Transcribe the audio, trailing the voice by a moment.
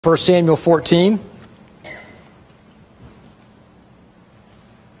1 Samuel 14.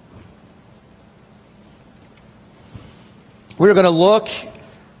 We're going to look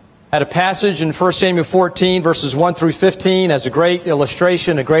at a passage in 1 Samuel 14, verses 1 through 15, as a great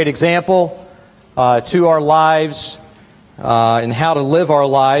illustration, a great example to our lives and how to live our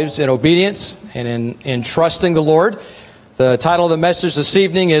lives in obedience and in trusting the Lord. The title of the message this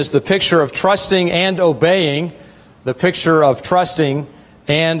evening is The Picture of Trusting and Obeying. The Picture of Trusting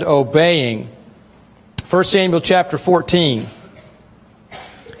and Obeying. 1 Samuel chapter 14.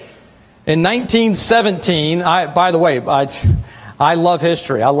 In 1917, by the way, I love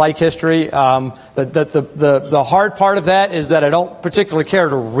history. I like history. The hard part of that is that I don't particularly care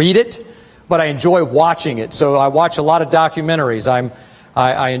to read it, but I enjoy watching it. So I watch a lot of documentaries.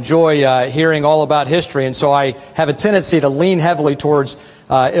 I enjoy hearing all about history, and so I have a tendency to lean heavily towards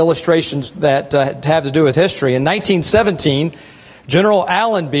illustrations that have to do with history. In 1917, General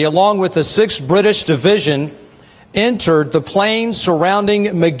Allenby, along with the 6th British Division, entered the plains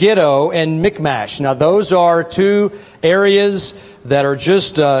surrounding Megiddo and Michmash. Now, those are two areas that are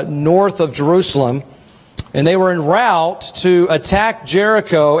just north of Jerusalem, and they were en route to attack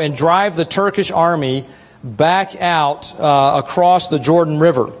Jericho and drive the Turkish army back out across the Jordan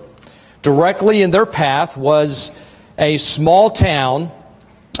River. Directly in their path was a small town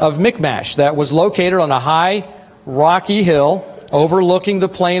of Michmash that was located on a high, rocky hill overlooking the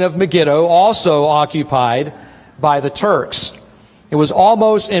plain of Megiddo, also occupied by the Turks. It was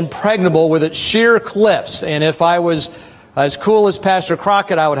almost impregnable with its sheer cliffs, and if I was as cool as Pastor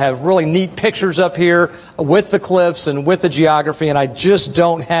Crockett, I would have really neat pictures up here with the cliffs and with the geography, and I just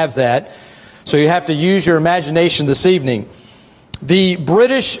don't have that. So you have to use your imagination this evening. The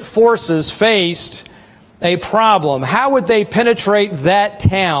British forces faced a problem. How would they penetrate that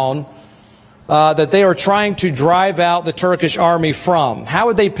town that they are trying to drive out the Turkish army from? How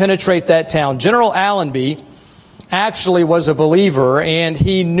would they penetrate that town? General Allenby actually was a believer, and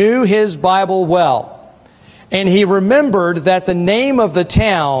he knew his Bible well. And he remembered that the name of the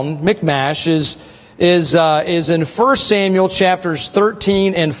town, Michmash, is in 1 Samuel chapters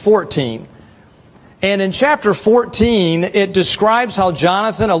 13 and 14. And in chapter 14, it describes how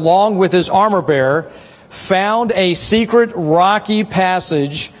Jonathan, along with his armor bearer, found a secret rocky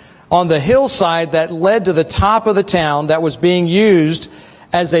passage on the hillside that led to the top of the town that was being used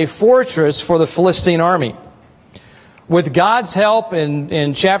as a fortress for the Philistine army. With God's help,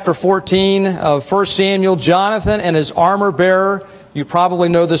 in chapter 14 of 1 Samuel, Jonathan and his armor bearer, you probably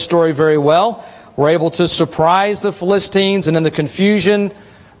know this story very well, were able to surprise the Philistines, and in the confusion,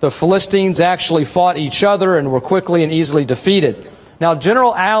 the Philistines actually fought each other and were quickly and easily defeated. Now,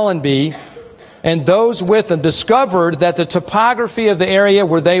 General Allenby and those with him discovered that the topography of the area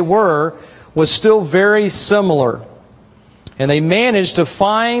where they were was still very similar. And they managed to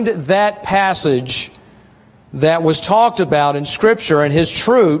find that passage that was talked about in Scripture, and his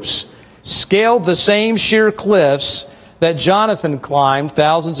troops scaled the same sheer cliffs that Jonathan climbed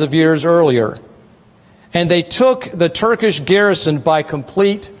thousands of years earlier. And they took the Turkish garrison by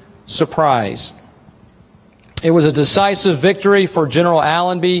complete surprise. It was a decisive victory for General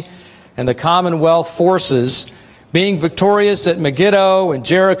Allenby and the Commonwealth forces. Being victorious at Megiddo and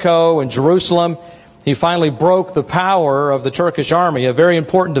Jericho and Jerusalem, he finally broke the power of the Turkish army, a very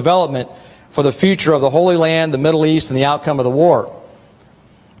important development for the future of the Holy Land, the Middle East, and the outcome of the war.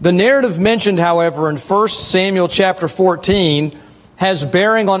 The narrative mentioned, however, in 1 Samuel chapter 14 has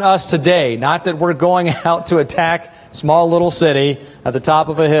bearing on us today. Not that we're going out to attack a small little city at the top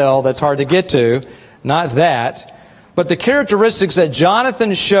of a hill that's hard to get to. Not that. But the characteristics that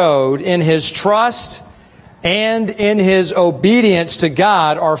Jonathan showed in his trust and in his obedience to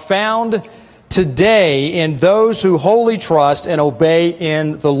God are found today in those who wholly trust and obey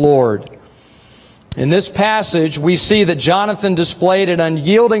in the Lord. In this passage, we see that Jonathan displayed an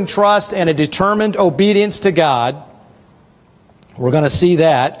unyielding trust and a determined obedience to God. We're going to see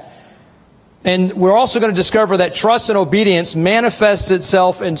that. And we're also going to discover that trust and obedience manifests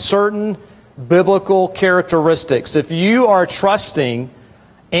itself in certain biblical characteristics. If you are trusting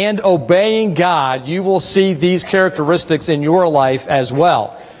and obeying God, you will see these characteristics in your life as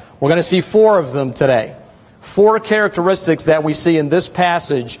well. We're going to see 4 of them today. 4 characteristics that we see in this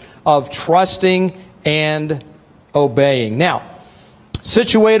passage of trusting and obeying. Now,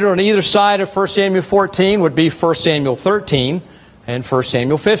 situated on either side of 1 Samuel 14 would be 1 Samuel 13 and 1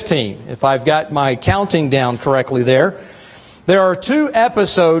 Samuel 15, if I've got my counting down correctly there. There are 2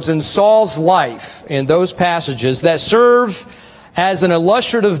 episodes in Saul's life in those passages that serve as an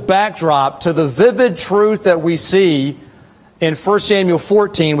illustrative backdrop to the vivid truth that we see in 1 Samuel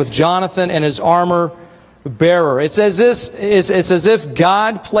 14 with Jonathan and his armor bearer. It's as if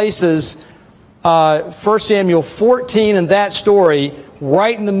God places 1 Samuel 14 and that story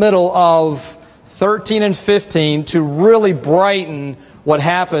right in the middle of 13 and 15 to really brighten what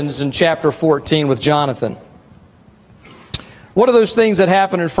happens in chapter 14 with Jonathan. What are those things that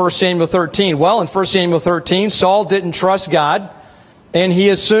happen in 1 Samuel 13? Well, in 1 Samuel 13, Saul didn't trust God, and he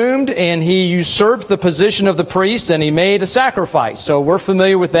assumed and he usurped the position of the priest, and he made a sacrifice. So we're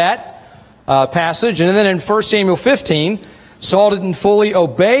familiar with that passage. And then in 1 Samuel 15, Saul didn't fully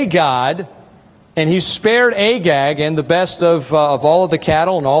obey God, and he spared Agag and the best of all of the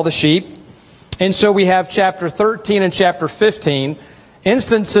cattle and all the sheep. And so we have chapter 13 and chapter 15,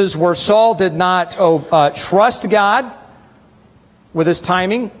 instances where Saul did not trust God with his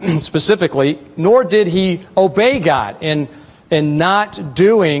timing specifically, nor did he obey God in not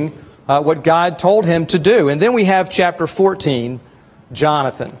doing what God told him to do. And then we have chapter 14,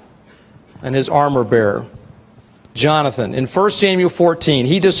 Jonathan and his armor bearer. Jonathan, in 1 Samuel 14,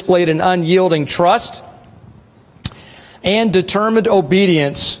 he displayed an unyielding trust and determined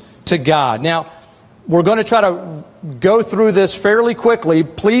obedience to God. Now, we're going to try to go through this fairly quickly.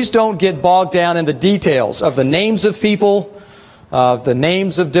 Please don't get bogged down in the details of the names of people, the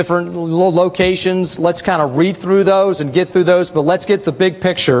names of different locations. Let's kind of read through those and get through those, but let's get the big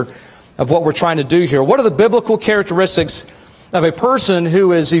picture of what we're trying to do here. What are the biblical characteristics of a person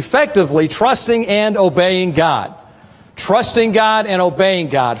who is effectively trusting and obeying God? Trusting God and obeying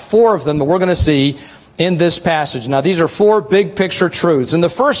God. 4 of them that we're going to see in this passage. Now, these are 4 big picture truths. And the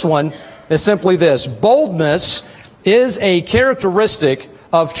first one is simply this: boldness is a characteristic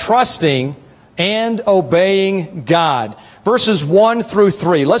of trusting and obeying God. Verses 1 through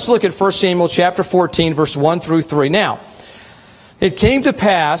 3. Let's look at 1 Samuel chapter 14, verse 1 through 3. Now, it came to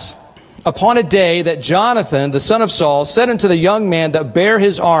pass upon a day that Jonathan, the son of Saul, said unto the young man that bare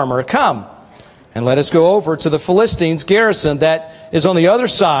his armor, Come, and let us go over to the Philistines' garrison that is on the other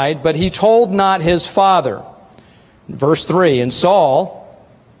side. But he told not his father. Verse 3, And Saul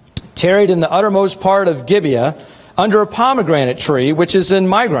tarried in the uttermost part of Gibeah under a pomegranate tree, which is in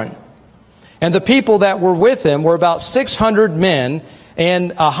Migron. And the people that were with him were about 600 men,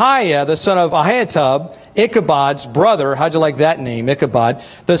 and Ahiah, the son of Ahitub, Ichabod's brother, how'd you like that name, Ichabod,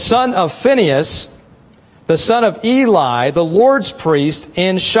 the son of Phinehas, the son of Eli, the Lord's priest,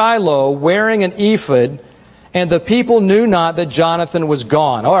 in Shiloh, wearing an ephod, and the people knew not that Jonathan was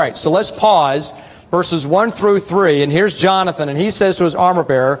gone. All right, so let's pause verses 1 through 3, and here's Jonathan, and he says to his armor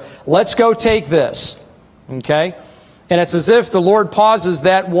bearer, let's go take this. Okay? And it's as if the Lord pauses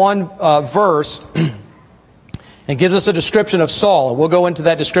that one verse and gives us a description of Saul. And we'll go into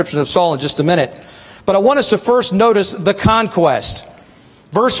that description of Saul in just a minute. But I want us to first notice the conquest.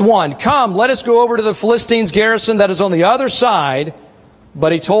 Verse 1, Come, let us go over to the Philistines' garrison that is on the other side.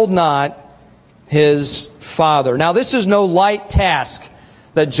 But he told not his father. Now, this is no light task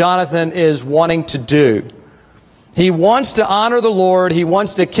that Jonathan is wanting to do. He wants to honor the Lord. He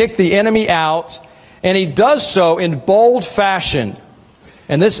wants to kick the enemy out. And he does so in bold fashion.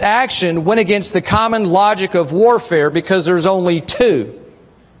 And this action went against the common logic of warfare because there's only 2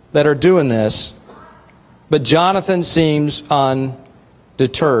 that are doing this. But Jonathan seems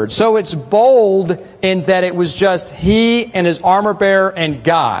undeterred. So it's bold in that it was just he and his armor bearer and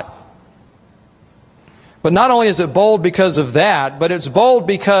God. But not only is it bold because of that, but it's bold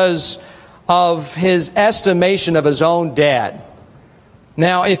because of his estimation of his own dad.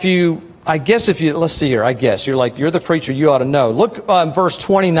 Now, let's see here, you're the preacher, you ought to know. Look verse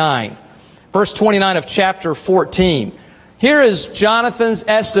 29. Verse 29 of chapter 14. Here is Jonathan's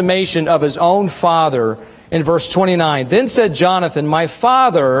estimation of his own father in verse 29. Then said Jonathan, My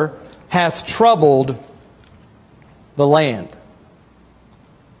father hath troubled the land.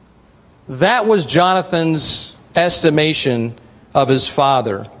 That was Jonathan's estimation of his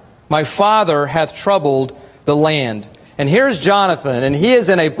father. My father hath troubled the land. And here's Jonathan, and he is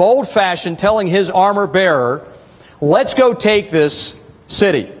in a bold fashion telling his armor bearer, let's go take this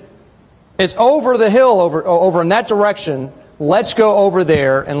city. It's over the hill, over in that direction. Let's go over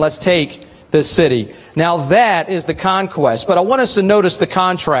there and let's take this city. Now that is the conquest. But I want us to notice the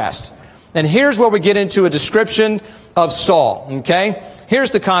contrast. And here's where we get into a description of Saul. Okay?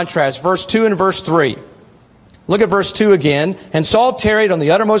 Here's the contrast. Verse 2 and verse 3. Look at verse 2 again. And Saul tarried on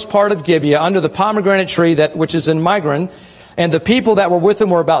the uttermost part of Gibeah under the pomegranate tree which is in Migron. And the people that were with him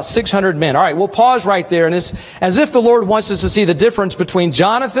were about 600 men. All right, we'll pause right there. And it's as if the Lord wants us to see the difference between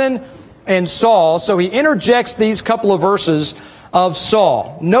Jonathan and Saul. So he interjects these couple of verses of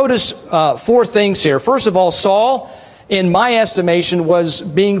Saul. Notice 4 things here. First of all, Saul, in my estimation, was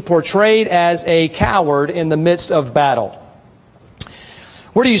being portrayed as a coward in the midst of battle.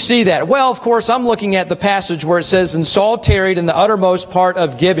 Where do you see that? Well, of course, I'm looking at the passage where it says, and Saul tarried in the uttermost part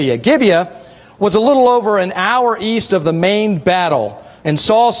of Gibeah. Gibeah was a little over an hour east of the main battle, and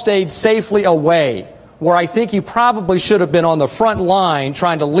Saul stayed safely away, where I think he probably should have been on the front line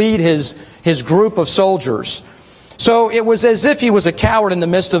trying to lead his group of soldiers. So it was as if he was a coward in the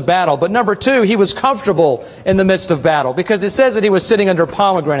midst of battle. But number two, he was comfortable in the midst of battle, because it says that he was sitting under a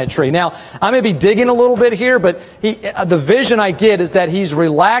pomegranate tree. Now, I may be digging a little bit here, but the vision I get is that he's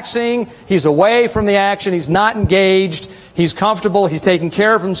relaxing, he's away from the action, he's not engaged, he's comfortable, he's taking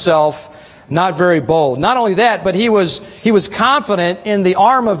care of himself, not very bold. Not only that, but he was confident in the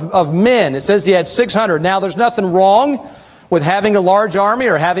arm of men. It says he had 600. Now, there's nothing wrong with having a large army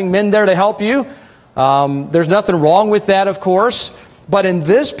or having men there to help you. There's nothing wrong with that, of course. But in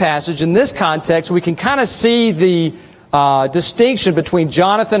this passage, in this context, we can kind of see the distinction between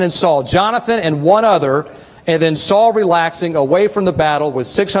Jonathan and Saul. Jonathan and one other, and then Saul relaxing away from the battle with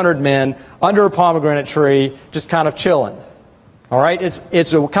 600 men under a pomegranate tree, just kind of chilling. All right?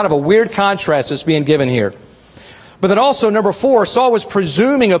 It's a kind of a weird contrast that's being given here. But then also, number four, Saul was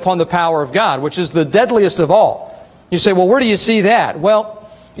presuming upon the power of God, which is the deadliest of all. You say, well, where do you see that? Well,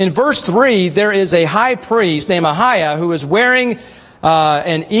 in verse 3, there is a high priest named Ahiah who is wearing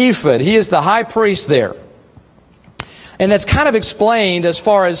an ephod. He is the high priest there. And that's kind of explained as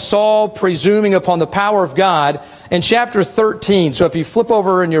far as Saul presuming upon the power of God in chapter 13. So if you flip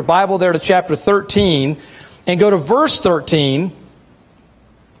over in your Bible there to chapter 13 and go to verse 13,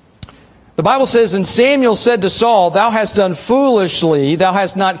 the Bible says, and Samuel said to Saul, thou hast done foolishly, thou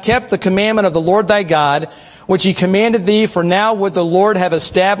hast not kept the commandment of the Lord thy God, which he commanded thee, for now would the Lord have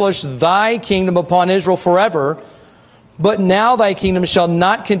established thy kingdom upon Israel forever. But now thy kingdom shall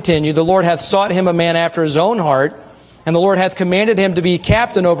not continue. The Lord hath sought him a man after his own heart, and the Lord hath commanded him to be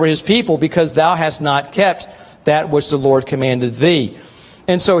captain over his people, because thou hast not kept that which the Lord commanded thee.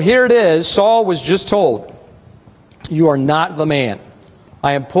 And so here it is, Saul was just told, you are not the man.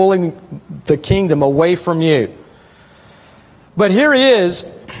 I am pulling the kingdom away from you. But here he is,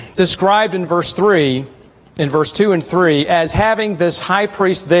 described in verse 3, in verse 2 and 3, as having this high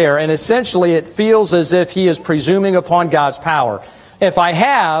priest there, and essentially it feels as if he is presuming upon God's power. If I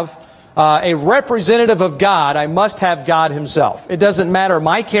have a representative of God, I must have God himself. It doesn't matter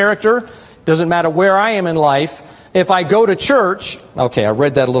my character, doesn't matter where I am in life. If I go to church, okay, I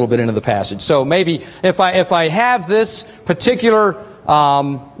read that a little bit into the passage. So maybe if I have this particular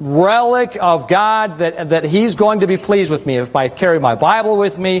relic of God that he's going to be pleased with me, if I carry my Bible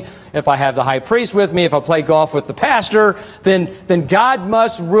with me, if I have the high priest with me, if I play golf with the pastor, then God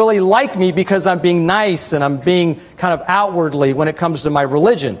must really like me because I'm being nice and I'm being kind of outwardly when it comes to my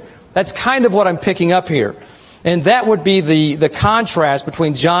religion. That's kind of what I'm picking up here. And that would be the contrast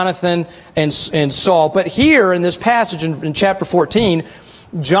between Jonathan and Saul. But here in this passage in chapter 14,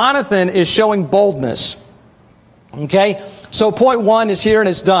 Jonathan is showing boldness. Okay? So point one is here and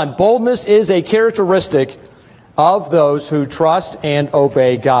it's done. Boldness is a characteristic of those who trust and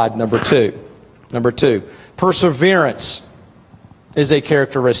obey God. Number two, perseverance is a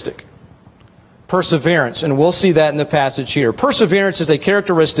characteristic. Perseverance, and we'll see that in the passage here. Perseverance is a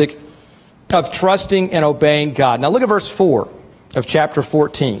characteristic of trusting and obeying God. Now look at verse 4 of chapter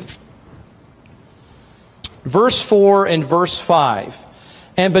 14. Verse 4 and verse 5.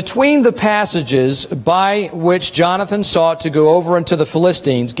 And between the passages by which Jonathan sought to go over into the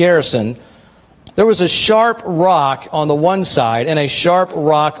Philistines' garrison, there was a sharp rock on the one side and a sharp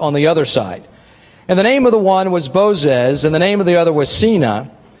rock on the other side. And the name of the one was Bozez, and the name of the other was Sina.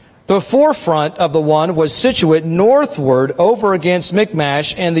 The forefront of the one was situate northward over against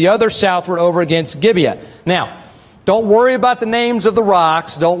Michmash, and the other southward over against Gibeah. Now, don't worry about the names of the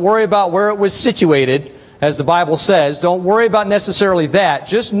rocks. Don't worry about where it was situated, as the Bible says. Don't worry about necessarily that.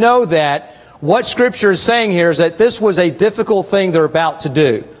 Just know that what Scripture is saying here is that this was a difficult thing they're about to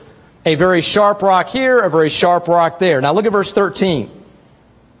do. A very sharp rock here, a very sharp rock there. Now look at verse 13.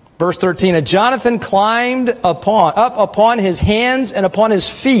 Verse 13, and Jonathan climbed up upon his hands and upon his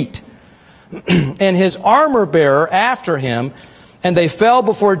feet, and his armor-bearer after him, and they fell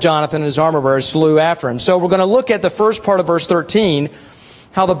before Jonathan, and his armor-bearer slew after him. So we're going to look at the first part of verse 13,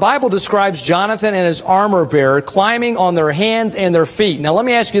 how the Bible describes Jonathan and his armor-bearer climbing on their hands and their feet. Now let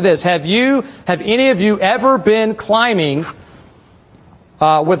me ask you this, have any of you ever been climbing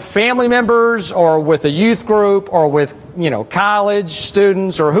with family members or with a youth group or with, college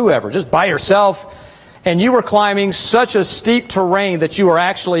students or whoever, just by yourself, and you were climbing such a steep terrain that you were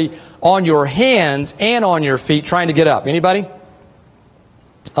actually on your hands and on your feet trying to get up? Anybody?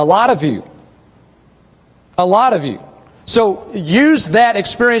 A lot of you. A lot of you. So use that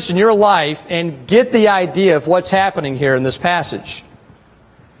experience in your life and get the idea of what's happening here in this passage.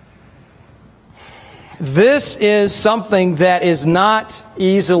 This is something that is not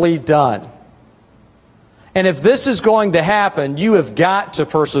easily done. And if this is going to happen, you have got to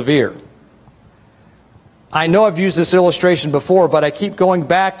persevere. I know I've used this illustration before, but I keep going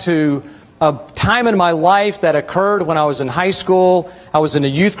back to a time in my life that occurred when I was in high school. I was in a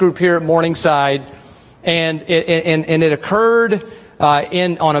youth group here at Morningside, and it occurred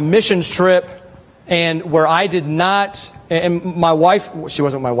on a missions trip, and where I did not, and my wife, she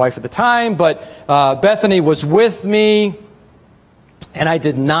wasn't my wife at the time, but Bethany was with me, and I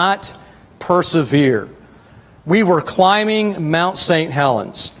did not persevere. We were climbing Mount St.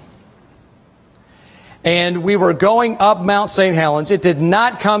 Helens. And we were going up Mount St. Helens. It did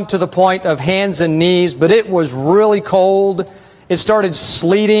not come to the point of hands and knees, but it was really cold. It started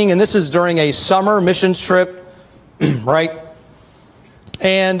sleeting, and this is during a summer missions trip, right?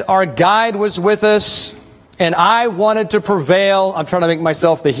 And our guide was with us, and I wanted to prevail. I'm trying to make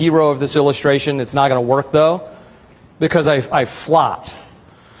myself the hero of this illustration. It's not going to work, though, because I flopped.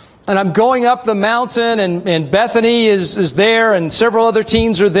 And I'm going up the mountain, and Bethany is there, and several other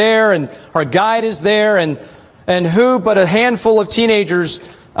teens are there, and our guide is there, and who but a handful of teenagers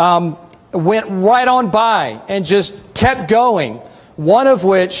went right on by and just kept going. One of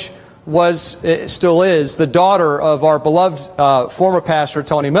which was, still is, the daughter of our beloved former pastor,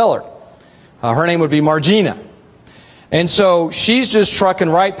 Tony Miller. Her name would be Margina. And so she's just trucking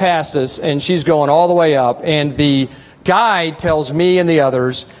right past us, and she's going all the way up, and the guide tells me and the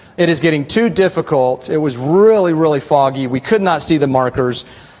others, it is getting too difficult. It was really, really foggy. We could not see the markers,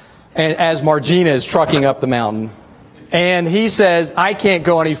 and as Margina is trucking up the mountain. And he says, I can't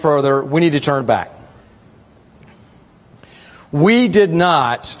go any further. We need to turn back. We did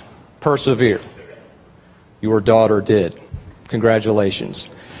not persevere. Your daughter did. Congratulations.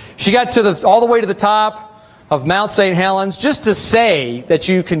 She got to all the way to the top of Mount St. Helens. Just to say that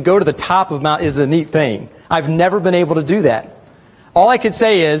you can go to the top of Mount is a neat thing. I've never been able to do that. All I could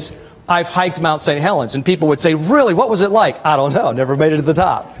say is, I've hiked Mount St. Helens. And people would say, really, what was it like? I don't know. Never made it to the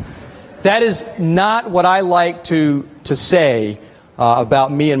top. That is not what I like to say about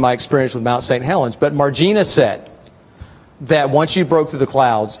me and my experience with Mount St. Helens. But Margina said that once you broke through the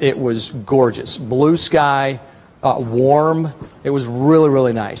clouds, it was gorgeous. Blue sky, warm. It was really,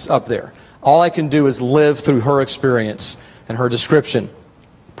 really nice up there. All I can do is live through her experience and her description.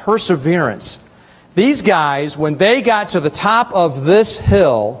 Perseverance. These guys, when they got to the top of this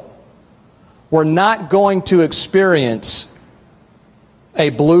hill, were not going to experience a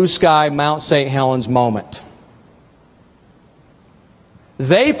blue sky Mount St. Helens moment.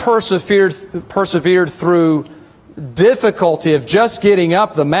 They persevered through difficulty of just getting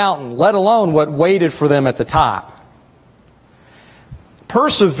up the mountain, let alone what waited for them at the top.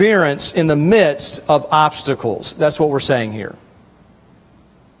 Perseverance in the midst of obstacles. That's what we're saying here.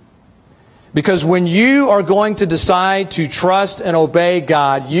 Because when you are going to decide to trust and obey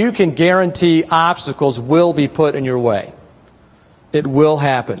God, you can guarantee obstacles will be put in your way. It will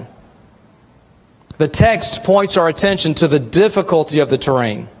happen. The text points our attention to the difficulty of the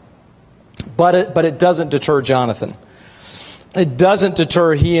terrain. But it doesn't deter Jonathan. It doesn't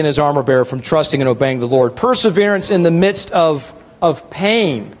deter he and his armor bearer from trusting and obeying the Lord. Perseverance in the midst of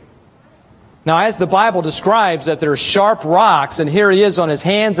pain. Now, as the Bible describes that there are sharp rocks, and here he is on his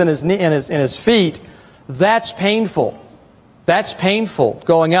hands and his feet, that's painful. That's painful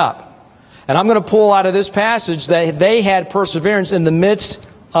going up. And I'm going to pull out of this passage that they had perseverance in the midst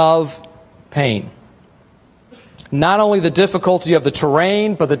of pain. Not only the difficulty of the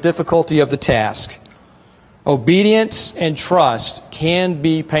terrain, but the difficulty of the task. Obedience and trust can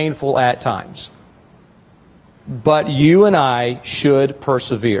be painful at times. But you and I should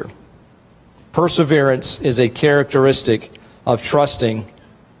persevere. Perseverance is a characteristic of trusting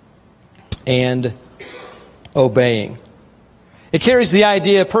and obeying.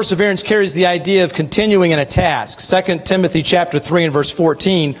 Perseverance carries the idea of continuing in a task. 2 Timothy chapter 3 and verse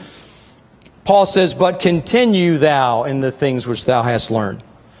 14, Paul says, but continue thou in the things which thou hast learned.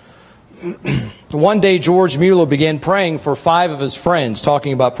 One day George Mueller began praying for 5 of his friends,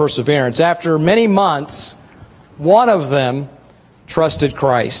 talking about perseverance. After many months, one of them trusted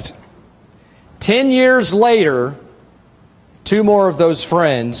Christ. 10 years later, 2 more of those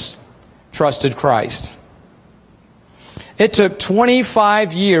friends trusted Christ. It took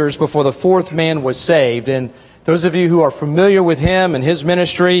 25 years before the 4th man was saved. And those of you who are familiar with him and his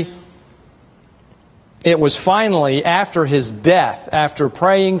ministry, it was finally after his death, after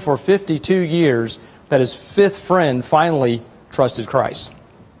praying for 52 years, that his 5th friend finally trusted Christ.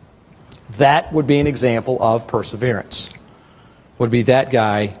 That would be an example of perseverance. Would be that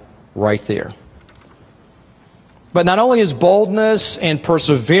guy right there. But not only is boldness and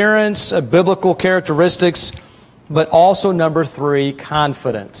perseverance biblical characteristics, but also number 3,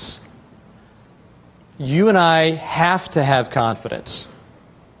 confidence. You and I have to have confidence.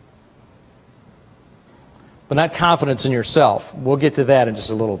 But not confidence in yourself. We'll get to that in just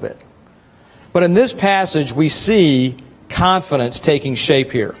a little bit. But in this passage, we see confidence taking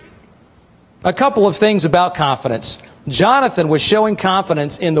shape here. A couple of things about confidence. Jonathan was showing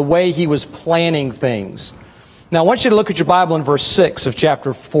confidence in the way he was planning things. Now, I want you to look at your Bible in verse 6 of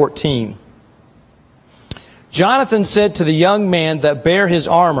chapter 14. Jonathan said to the young man that bare his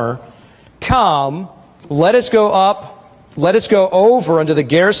armor, "Come, let us go over unto the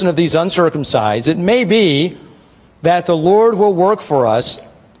garrison of these uncircumcised. It may be that the Lord will work for us,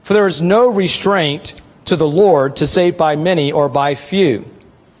 for there is no restraint to the Lord to save by many or by few."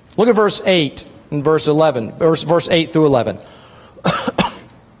 Look at verse 8 and verse 8 through 11.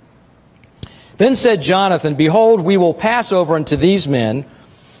 Then said Jonathan, "Behold, we will pass over unto these men,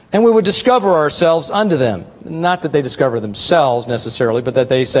 and we will discover ourselves unto them." Not that they discover themselves necessarily, but that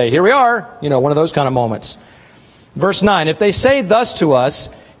they say, "Here we are," one of those kind of moments. Verse 9, "If they say thus to us,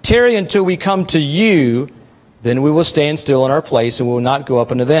 Tarry until we come to you, then we will stand still in our place, and we will not go up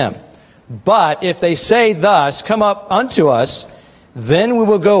unto them. But if they say thus, Come up unto us, then we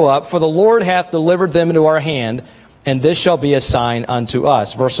will go up, for the Lord hath delivered them into our hand, and this shall be a sign unto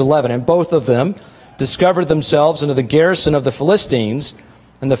us." Verse 11, "And both of them discovered themselves unto the garrison of the Philistines,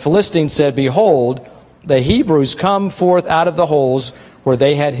 and the Philistines said, Behold, the Hebrews come forth out of the holes where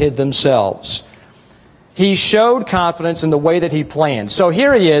they had hid themselves." He showed confidence in the way that he planned. So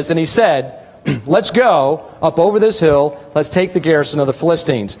here he is, and he said, "Let's go up over this hill. Let's take the garrison of the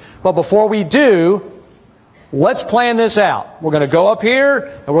Philistines. But before we do, let's plan this out. We're going to go up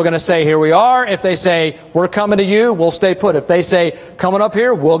here, and we're going to say, here we are. If they say, we're coming to you, we'll stay put. If they say, coming up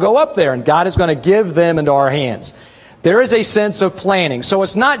here, we'll go up there. And God is going to give them into our hands." There is a sense of planning. So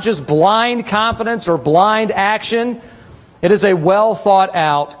it's not just blind confidence or blind action. It is a well thought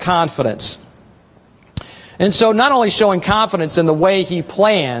out confidence. And so not only showing confidence in the way he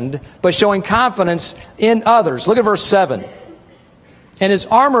planned, but showing confidence in others. Look at verse 7. "And his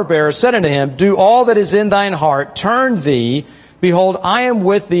armor-bearer said unto him, Do all that is in thine heart, turn thee. Behold, I am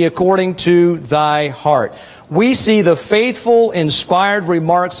with thee according to thy heart." We see the faithful, inspired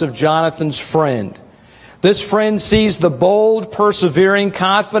remarks of Jonathan's friend. This friend sees the bold, persevering,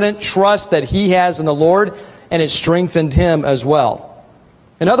 confident trust that he has in the Lord, and it strengthened him as well.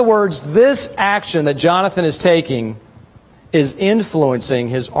 In other words, this action that Jonathan is taking is influencing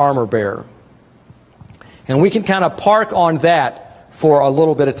his armor-bearer. And we can kind of park on that for a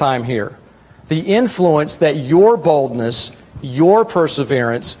little bit of time here. The influence that your boldness, your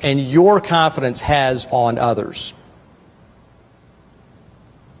perseverance, and your confidence has on others.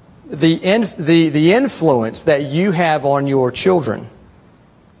 The influence that you have on your children.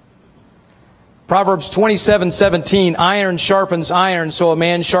 Proverbs 27:17, "Iron sharpens iron, so a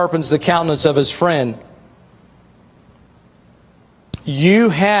man sharpens the countenance of his friend." You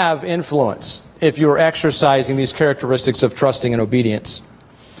have influence if you are exercising these characteristics of trusting and obedience.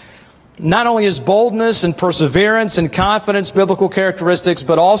 Not only is boldness and perseverance and confidence biblical characteristics,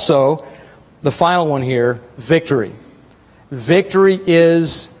 but also, the final one here, victory. Victory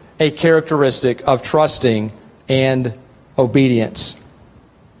is a characteristic of trusting and obedience.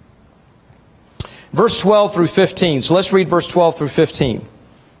 Verse 12 through 15. So let's read verse 12 through 15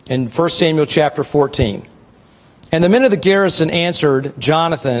 in 1 Samuel chapter 14. "And the men of the garrison answered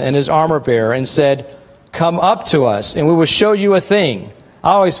Jonathan and his armor-bearer and said, Come up to us, and we will show you a thing."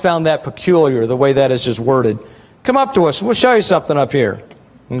 I always found that peculiar, the way that is just worded. "Come up to us, we'll show you something up here."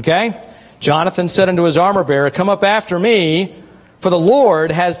 Okay? "Jonathan said unto his armor-bearer, Come up after me, for the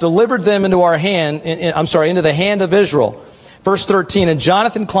Lord has delivered them into our hand, into the hand of Israel." Verse 13, "And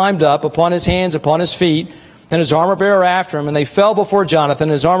Jonathan climbed up upon his hands, upon his feet, and his armor-bearer after him, and they fell before Jonathan,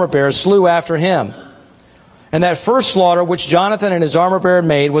 and his armor-bearer slew after him. And that first slaughter which Jonathan and his armor-bearer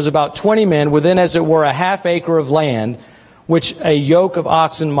made was about 20 men within as it were a half acre of land, which a yoke of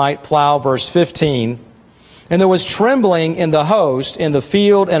oxen might plow." Verse 15, "And there was trembling in the host, in the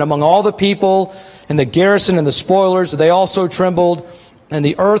field, and among all the people, and the garrison and the spoilers, they also trembled, and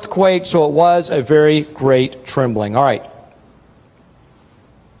the earth quaked, so it was a very great trembling." All right.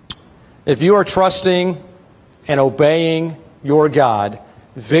 If you are trusting and obeying your God,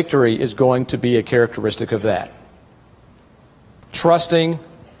 victory is going to be a characteristic of that. Trusting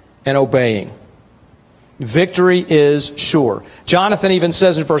and obeying. Victory is sure. Jonathan even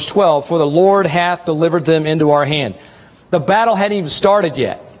says in verse 12, "For the Lord hath delivered them into our hand." The battle hadn't even started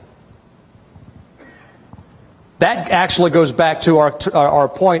yet. That actually goes back to our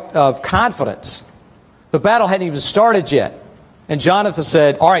point of confidence. The battle hadn't even started yet. And Jonathan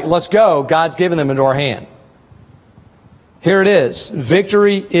said, all right, let's go. God's given them into our hand. Here it is.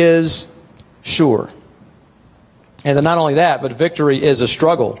 Victory is sure. And then not only that, but victory is a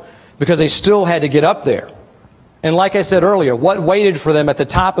struggle, because they still had to get up there. And like I said earlier, what waited for them at the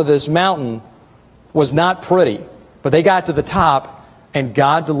top of this mountain was not pretty. But they got to the top, and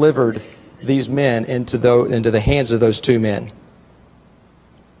God delivered these men into the hands of those two men.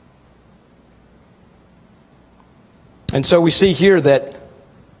 And so we see here that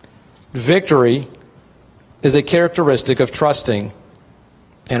victory is a characteristic of trusting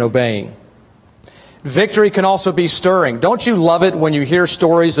and obeying. Victory can also be stirring. Don't you love it when you hear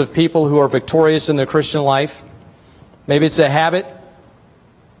stories of people who are victorious in their Christian life? Maybe it's a habit.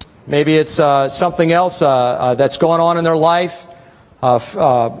 Maybe it's something else that's going on in their life.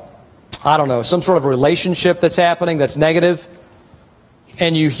 I don't know, some sort of relationship that's happening that's negative.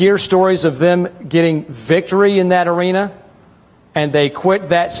 And you hear stories of them getting victory in that arena, and they quit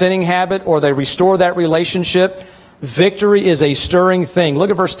that sinning habit or they restore that relationship. Victory is a stirring thing. Look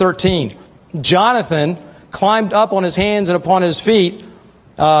at verse 13. Jonathan climbed up on his hands and upon his feet,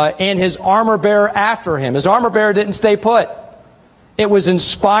 and his armor-bearer after him. His armor-bearer didn't stay put. It was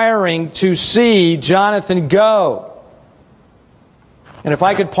inspiring to see Jonathan go. And if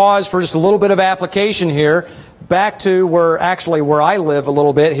I could pause for just a little bit of application here, back to where I live a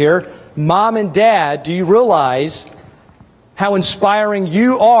little bit here. Mom and Dad, do you realize how inspiring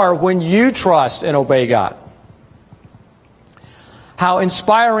you are when you trust and obey God? How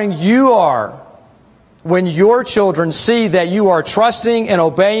inspiring you are when your children see that you are trusting and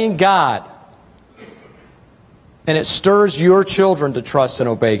obeying God. And it stirs your children to trust and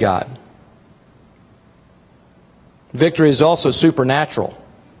obey God. Victory is also supernatural,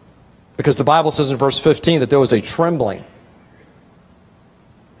 because the Bible says in verse 15 that there was a trembling.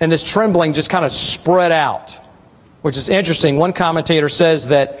 And this trembling just kind of spread out, which is interesting. One commentator says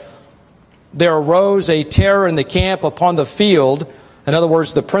that there arose a terror in the camp upon the field, in other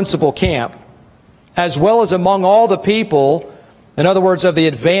words, the principal camp, as well as among all the people, in other words, of the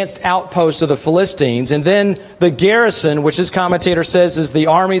advanced outposts of the Philistines. And then the garrison, which this commentator says is the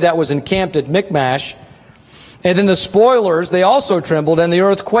army that was encamped at Michmash. And then the spoilers, they also trembled, and the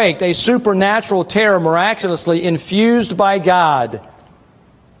earth quaked, a supernatural terror miraculously infused by God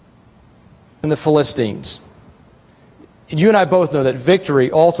in the Philistines. And you and I both know that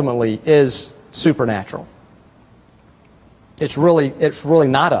victory ultimately is supernatural. It's really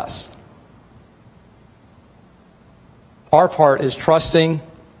not us. Our part is trusting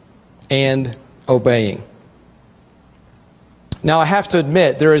and obeying. Now, I have to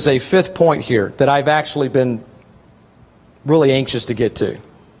admit, there is a fifth point here that I've actually been really anxious to get to.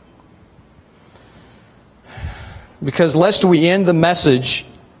 Because lest we end the message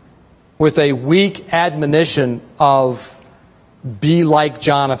with a weak admonition of be like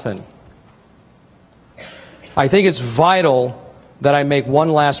Jonathan, I think it's vital that I make one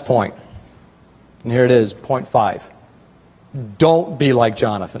last point. And here it is, point 5. Don't be like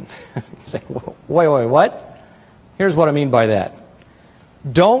Jonathan. You say, wait, what? Here's what I mean by that.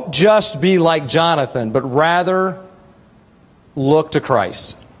 Don't just be like Jonathan, but rather look to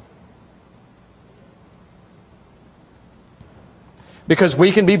Christ. Because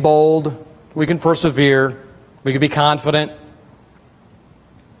we can be bold, we can persevere, we can be confident.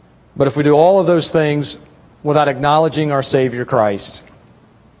 But if we do all of those things without acknowledging our Savior Christ,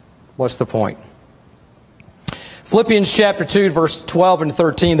 what's the point? Philippians chapter 2, verse 12 and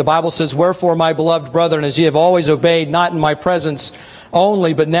 13, the Bible says, "Wherefore, my beloved brethren, as ye have always obeyed, not in my presence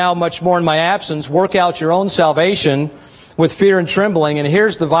only, but now much more in my absence, work out your own salvation with fear and trembling." And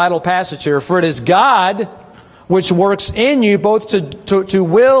here's the vital passage here. "For it is God which works in you both to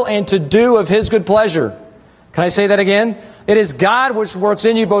will and to do of His good pleasure." Can I say that again? It is God which works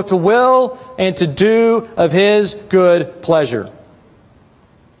in you both to will and to do of His good pleasure.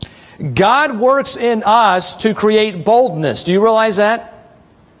 God works in us to create boldness. Do you realize that?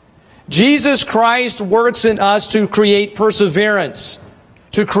 Jesus Christ works in us to create perseverance,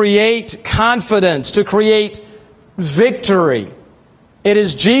 to create confidence, to create victory. It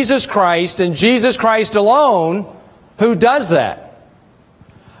is Jesus Christ and Jesus Christ alone who does that.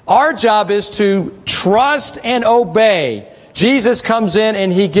 Our job is to trust and obey. Jesus comes in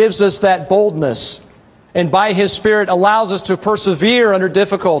and He gives us that boldness, and by His Spirit allows us to persevere under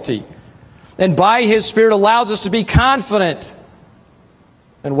difficulty, and by His Spirit allows us to be confident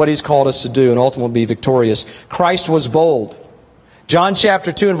in what He's called us to do and ultimately be victorious. Christ was bold. John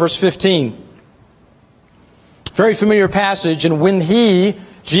chapter 2 and verse 15. Very familiar passage. "And when He,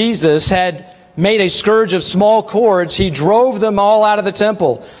 Jesus, had made a scourge of small cords, He drove them all out of the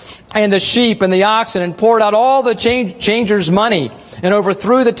temple. and the sheep and the oxen, and poured out all the changers' money, and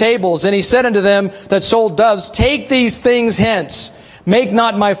overthrew the tables. And he said unto them that sold doves, Take these things hence. Make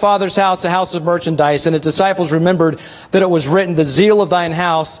not my Father's house a house of merchandise. And his disciples remembered that it was written, The zeal of thine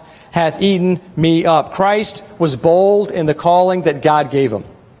house hath eaten me up. Christ was bold in the calling that God gave him.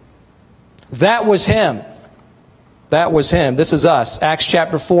 That was him. That was him. This is us. Acts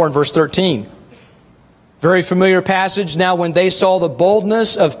chapter 4 and verse 13. Very familiar passage. Now when they saw the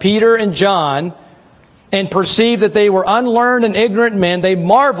boldness of Peter and John, and perceived that they were unlearned and ignorant men, they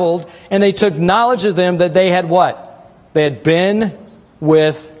marveled, and they took knowledge of them that they had what? They had been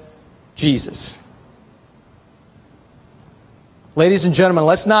with Jesus. Ladies and gentlemen,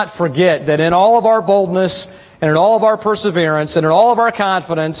 let's not forget that in all of our boldness, and in all of our perseverance, and in all of our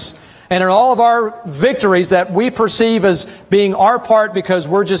confidence, and in all of our victories that we perceive as being our part because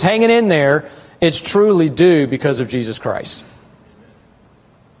we're just hanging in there, it's truly due because of Jesus Christ.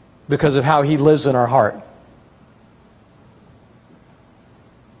 Because of how He lives in our heart.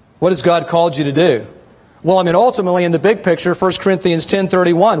 What has God called you to do? Well, I mean, ultimately, in the big picture, 1 Corinthians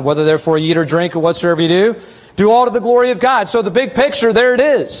 10:31, whether therefore you eat or drink or whatsoever you do all to the glory of God. So the big picture, there it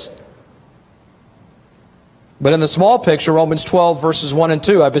is. But in the small picture, Romans 12, verses 1 and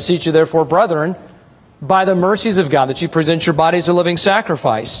 2, I beseech you therefore, brethren, by the mercies of God, that you present your bodies a living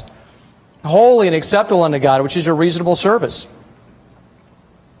sacrifice, holy and acceptable unto God, which is your reasonable service.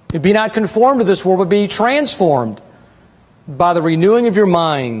 Be not conformed to this world, but be transformed by the renewing of your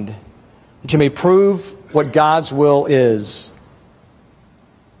mind, that you may prove what God's will is.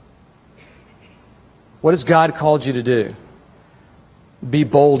 What has God called you to do? Be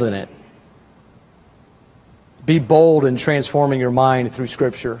bold in it. Be bold in transforming your mind through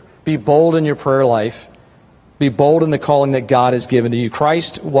Scripture. Be bold in your prayer life. Be bold in the calling that God has given to you.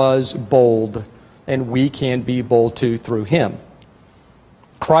 Christ was bold, and we can be bold too through Him.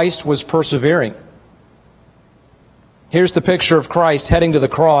 Christ was persevering. Here's the picture of Christ heading to the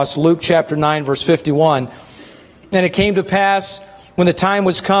cross. Luke chapter 9, verse 51. And it came to pass, when the time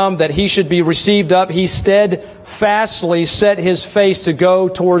was come that He should be received up, He steadfastly set His face to go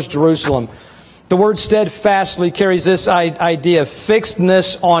towards Jerusalem. The word steadfastly carries this idea of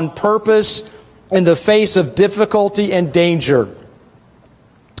fixedness on purpose in the face of difficulty and danger.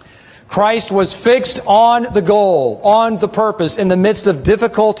 Christ was fixed on the goal, on the purpose, in the midst of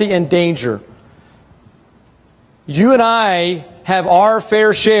difficulty and danger. You and I have our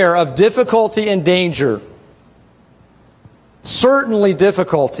fair share of difficulty and danger. Certainly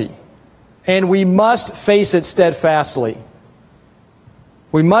difficulty. And we must face it steadfastly.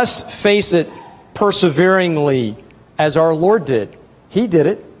 We must face it perseveringly, as our Lord did. He did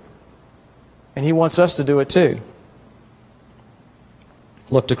it. And He wants us to do it too.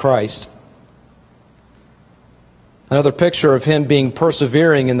 Look to Christ. Another picture of Him being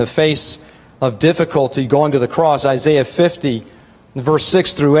persevering in the face of difficulty, going to the cross, Isaiah 50, verse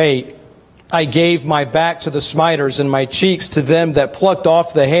 6 through 8. I gave my back to the smiters, and my cheeks to them that plucked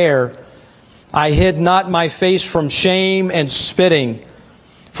off the hair. I hid not my face from shame and spitting.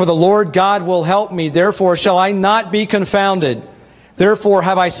 For the Lord God will help me, therefore shall I not be confounded. Therefore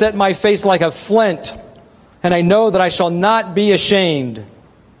have I set my face like a flint, and I know that I shall not be ashamed.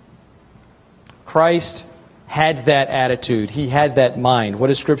 Christ had that attitude. He had that mind. What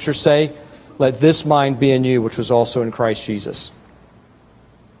does Scripture say? Let this mind be in you, which was also in Christ Jesus.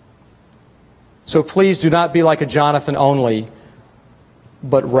 So please do not be like a Jonathan only,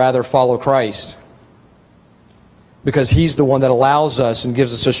 but rather follow Christ. Because He's the one that allows us and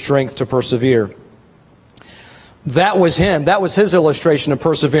gives us the strength to persevere. That was Him. That was His illustration of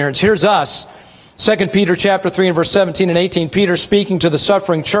perseverance. Here's us. 2 Peter chapter 3 and verse 17 and 18. Peter speaking to the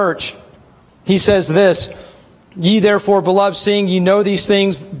suffering church. He says this, Ye therefore, beloved, seeing ye know these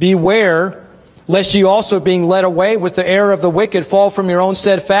things, beware, lest ye also, being led away with the error of the wicked, fall from your own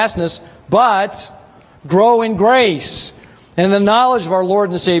steadfastness, but grow in grace and in the knowledge of our Lord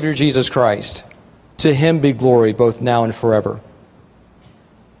and Savior Jesus Christ. To Him be glory, both now and forever.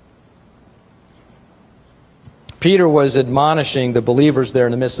 Peter was admonishing the believers there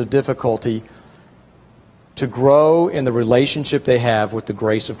in the midst of difficulty to grow in the relationship they have with the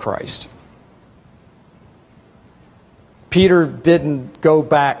grace of Christ. Peter didn't go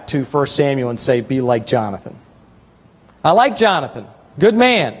back to 1 Samuel and say, be like Jonathan. I like Jonathan. Good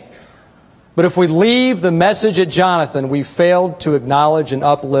man. But if we leave the message at Jonathan, we failed to acknowledge and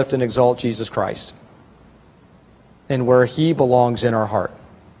uplift and exalt Jesus Christ and where He belongs in our heart.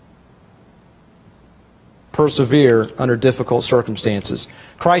 Persevere under difficult circumstances.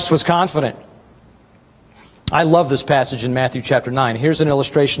 Christ was confident. I love this passage in Matthew chapter 9. Here's an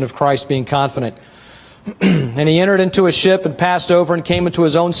illustration of Christ being confident. And he entered into a ship and passed over and came into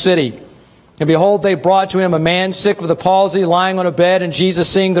his own city. And behold, they brought to him a man sick of the palsy, lying on a bed. And Jesus,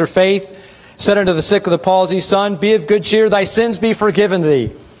 seeing their faith, said unto the sick of the palsy, Son, be of good cheer, thy sins be forgiven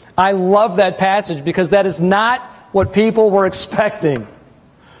thee. I love that passage because that is not what people were expecting.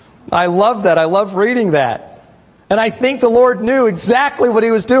 I love that. I love reading that. And I think the Lord knew exactly what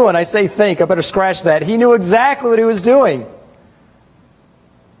he was doing. I say think, I better scratch that. He knew exactly what he was doing.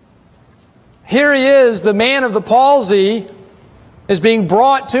 Here he is, the man of the palsy is being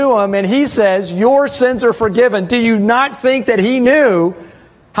brought to him, and he says, your sins are forgiven. Do you not think that he knew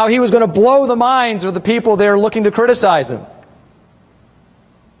how he was going to blow the minds of the people there looking to criticize him?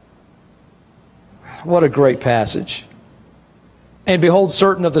 What a great passage. And behold,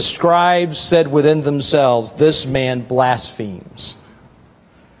 certain of the scribes said within themselves, this man blasphemes.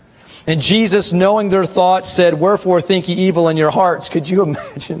 And Jesus, knowing their thoughts, said, wherefore think ye evil in your hearts? Could you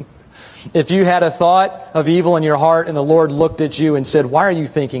imagine if you had a thought of evil in your heart and the Lord looked at you and said, why are you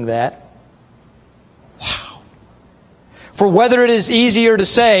thinking that? Wow. For whether it is easier to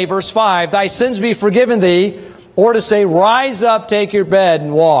say, verse 5, thy sins be forgiven thee, or to say, rise up, take your bed,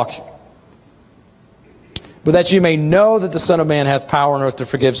 and walk. But that you may know that the Son of Man hath power on earth to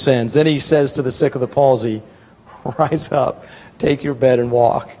forgive sins. Then he says to the sick of the palsy, rise up, take your bed, and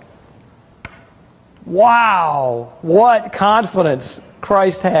walk. Wow! What confidence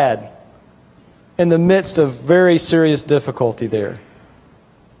Christ had in the midst of very serious difficulty there.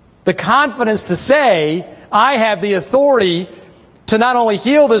 The confidence to say, I have the authority to not only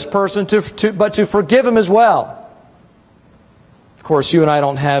heal this person, but to forgive him as well. Of course, you and I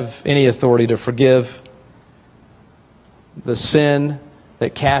don't have any authority to forgive the sin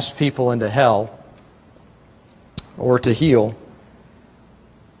that casts people into hell or to heal.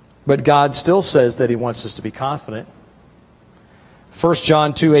 But God still says that he wants us to be confident. 1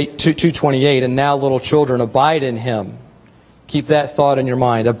 John 2:28, and now little children, abide in him. Keep that thought in your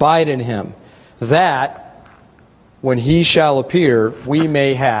mind. Abide in him, that when he shall appear, we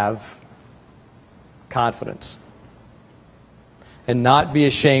may have confidence and not be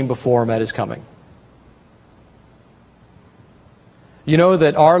ashamed before him at his coming. You know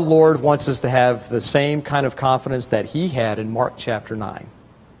that our Lord wants us to have the same kind of confidence that he had in Mark chapter 9.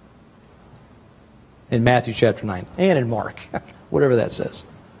 In Matthew chapter 9. And in Mark. Whatever that says.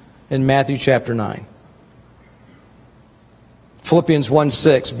 In Matthew chapter 9. Philippians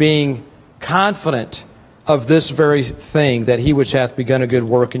 1:6. Being confident of this very thing, that he which hath begun a good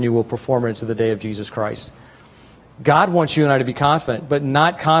work in you will perform it unto the day of Jesus Christ. God wants you and I to be confident, but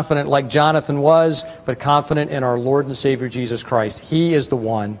not confident like Jonathan was, but confident in our Lord and Savior Jesus Christ. He is the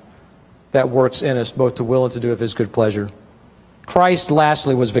one that works in us both to will and to do of his good pleasure. Christ,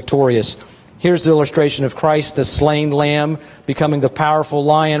 lastly, was victorious. Here's the illustration of Christ, the slain lamb, becoming the powerful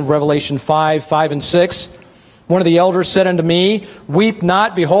lion, Revelation 5 and 6. One of the elders said unto me, weep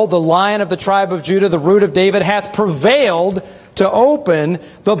not, behold, the Lion of the tribe of Judah, the root of David, hath prevailed to open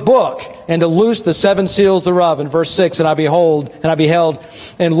the book and to loose the seven seals thereof. In verse 6, and I beheld,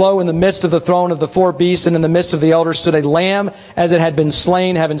 and lo, in the midst of the throne of the four beasts, and in the midst of the elders stood a lamb, as it had been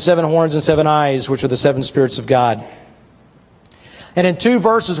slain, having 7 horns and 7 eyes, which are the 7 spirits of God. And in 2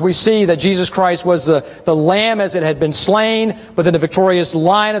 verses we see that Jesus Christ was the lamb as it had been slain, but then the victorious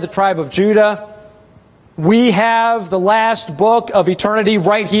Lion of the tribe of Judah. We have the last book of eternity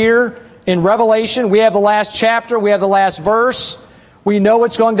right here in Revelation. We have the last chapter. We have the last verse. We know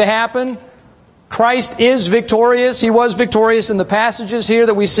what's going to happen. Christ is victorious. He was victorious in the passages here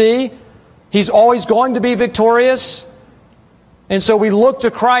that we see. He's always going to be victorious. And so we look to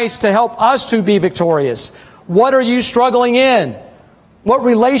Christ to help us to be victorious. What are you struggling in? What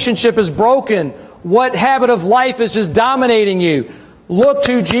relationship is broken? What habit of life is just dominating you? Look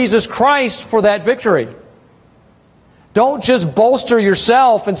to Jesus Christ for that victory. Don't just bolster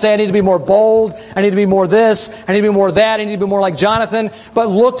yourself and say, I need to be more bold, I need to be more this, I need to be more that, I need to be more like Jonathan. But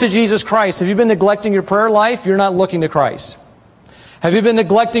look to Jesus Christ. Have you been neglecting your prayer life? You're not looking to Christ. Have you been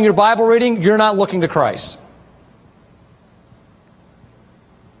neglecting your Bible reading? You're not looking to Christ.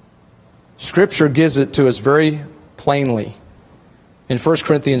 Scripture gives it to us very plainly. In 1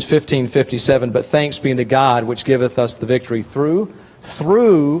 Corinthians 15:57, but thanks be unto God, which giveth us the victory through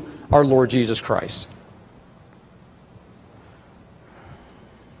our Lord Jesus Christ.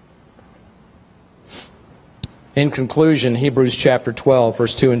 In conclusion, Hebrews chapter 12,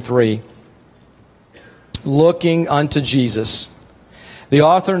 verse 2 and 3. Looking unto Jesus, the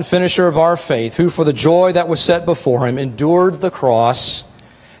author and finisher of our faith, who for the joy that was set before him endured the cross,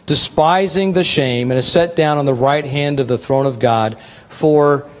 despising the shame, and is set down on the right hand of the throne of God.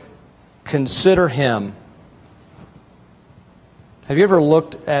 For consider him. Have you ever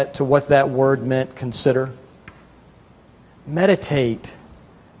looked to what that word meant, consider? Meditate,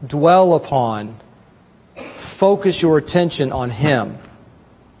 dwell upon, focus your attention on Him.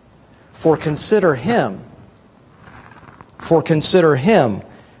 For consider Him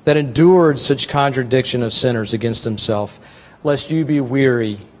that endured such contradiction of sinners against Himself, lest you be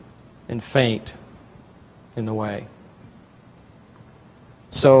weary and faint in the way.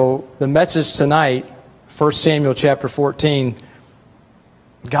 So the message tonight, 1 Samuel chapter 14,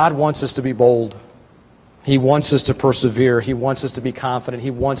 God wants us to be bold. He wants us to persevere. He wants us to be confident. He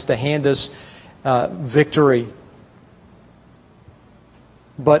wants to hand us victory.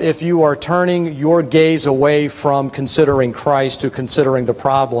 But if you are turning your gaze away from considering Christ to considering the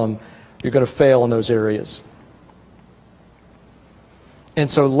problem, you're going to fail in those areas. And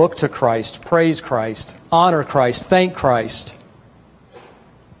so look to Christ, praise Christ, honor Christ, thank Christ.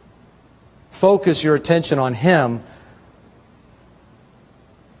 Focus your attention on Him,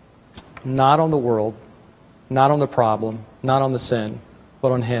 not on the world, not on the problem, not on the sin,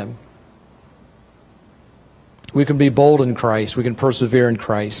 but on Him. We can be bold in Christ. We can persevere in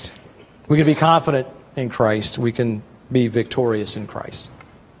Christ. We can be confident in Christ. We can be victorious in Christ.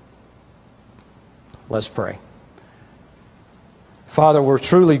 Let's pray. Father, we're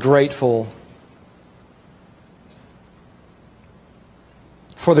truly grateful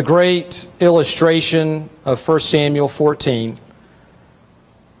for the great illustration of 1 Samuel 14.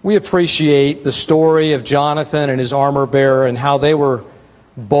 We appreciate the story of Jonathan and his armor bearer and how they were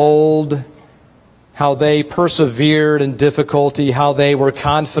bold, how they persevered in difficulty, how they were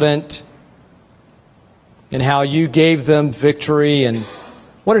confident, and how you gave them victory. And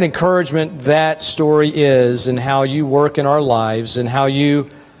what an encouragement that story is, and how you work in our lives, and how you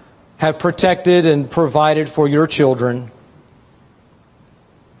have protected and provided for your children.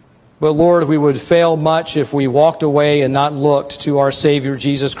 But Lord, we would fail much if we walked away and not looked to our Savior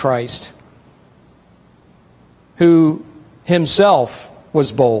Jesus Christ, who Himself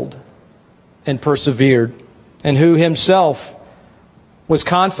was bold and persevered, and who Himself was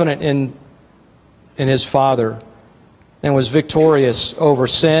confident in His Father, and was victorious over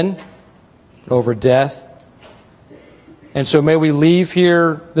sin, over death. And so may we leave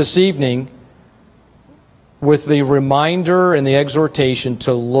here this evening with the reminder and the exhortation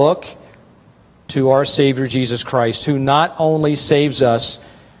to look to our Savior Jesus Christ, who not only saves us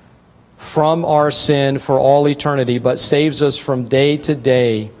from our sin for all eternity, but saves us from day to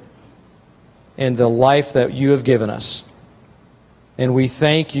day in the life that you have given us. And we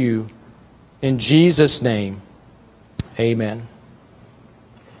thank you in Jesus' name. Amen.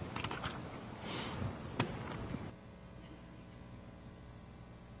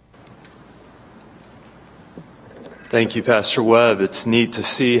 Thank you, Pastor Webb. It's neat to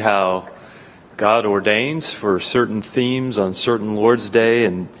see how God ordains for certain themes on certain Lord's Day.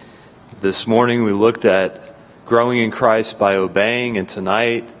 And this morning we looked at growing in Christ by obeying, and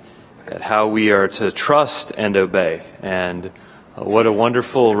tonight at how we are to trust and obey. And what a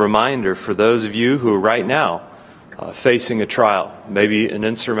wonderful reminder for those of you who are right now facing a trial, maybe an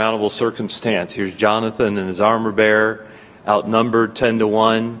insurmountable circumstance. Here's Jonathan and his armor bearer, outnumbered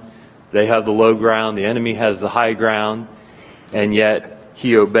 10-1. They have the low ground, the enemy has the high ground, and yet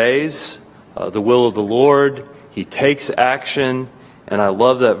he obeys the will of the Lord. He takes action, and I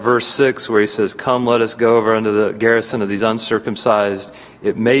love that verse 6 where he says, "Come, let us go over unto the garrison of these uncircumcised.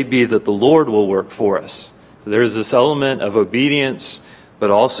 It may be that the Lord will work for us." So there's this element of obedience,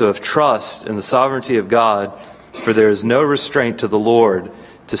 but also of trust in the sovereignty of God, for there is no restraint to the Lord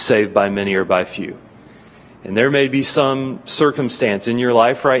to save by many or by few. And there may be some circumstance in your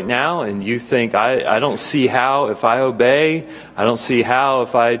life right now, and you think, I don't see how if I obey, I don't see how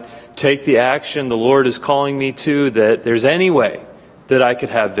if I take the action the Lord is calling me to, that there's any way that I could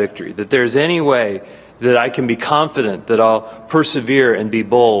have victory, that there's any way that I can be confident, that I'll persevere and be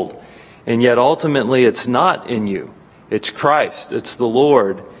bold. And yet ultimately it's not in you. It's Christ. It's the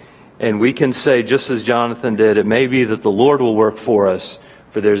Lord. And we can say, just as Jonathan did, it may be that the Lord will work for us,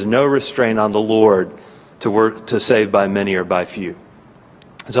 for there's no restraint on the Lord to work to save by many or by few.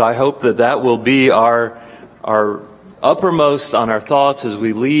 So I hope that that will be our uppermost on our thoughts as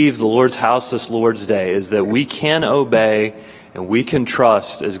we leave the Lord's house this Lord's Day, is that we can obey and we can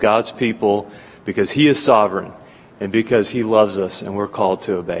trust as God's people because He is sovereign and because He loves us and we're called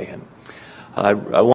to obey Him. I want